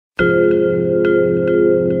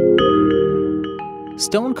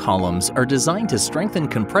Stone columns are designed to strengthen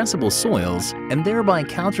compressible soils and thereby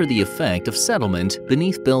counter the effect of settlement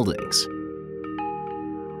beneath buildings.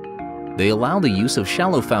 They allow the use of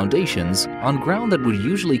shallow foundations on ground that would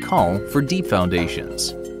usually call for deep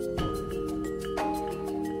foundations.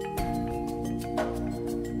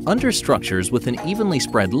 Under structures with an evenly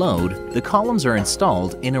spread load, the columns are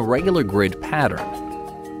installed in a regular grid pattern.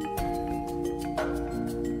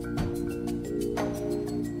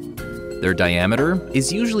 Their diameter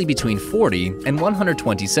is usually between 40 and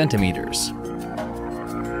 120 centimeters.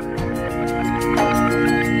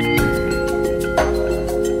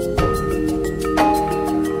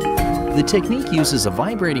 The technique uses a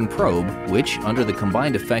vibrating probe which, under the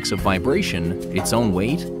combined effects of vibration, its own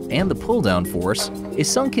weight, and the pull-down force, is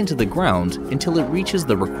sunk into the ground until it reaches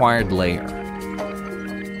the required layer.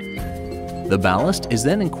 The ballast is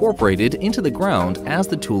then incorporated into the ground as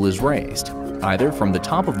the tool is raised, either from the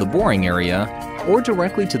top of the boring area or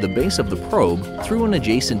directly to the base of the probe through an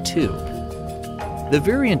adjacent tube. The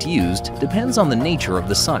variant used depends on the nature of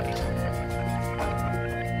the site.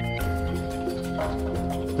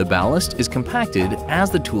 The ballast is compacted as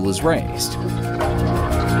the tool is raised.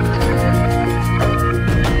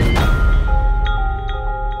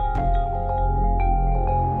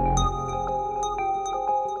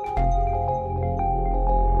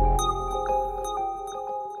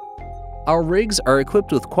 Our rigs are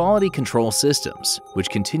equipped with quality control systems, which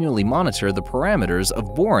continually monitor the parameters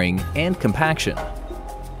of boring and compaction.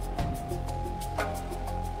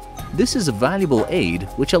 This is a valuable aid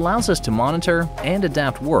which allows us to monitor and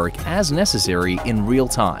adapt work as necessary in real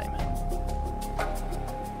time.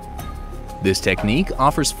 This technique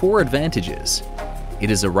offers 4 advantages. It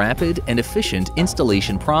is a rapid and efficient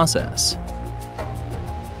installation process.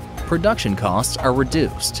 Production costs are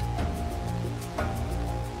reduced.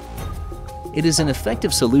 It is an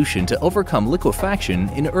effective solution to overcome liquefaction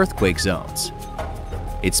in earthquake zones.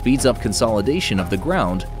 It speeds up consolidation of the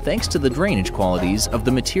ground thanks to the drainage qualities of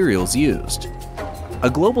the materials used. A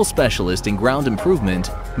global specialist in ground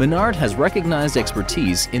improvement, Menard has recognized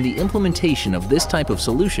expertise in the implementation of this type of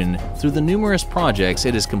solution through the numerous projects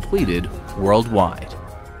it has completed worldwide.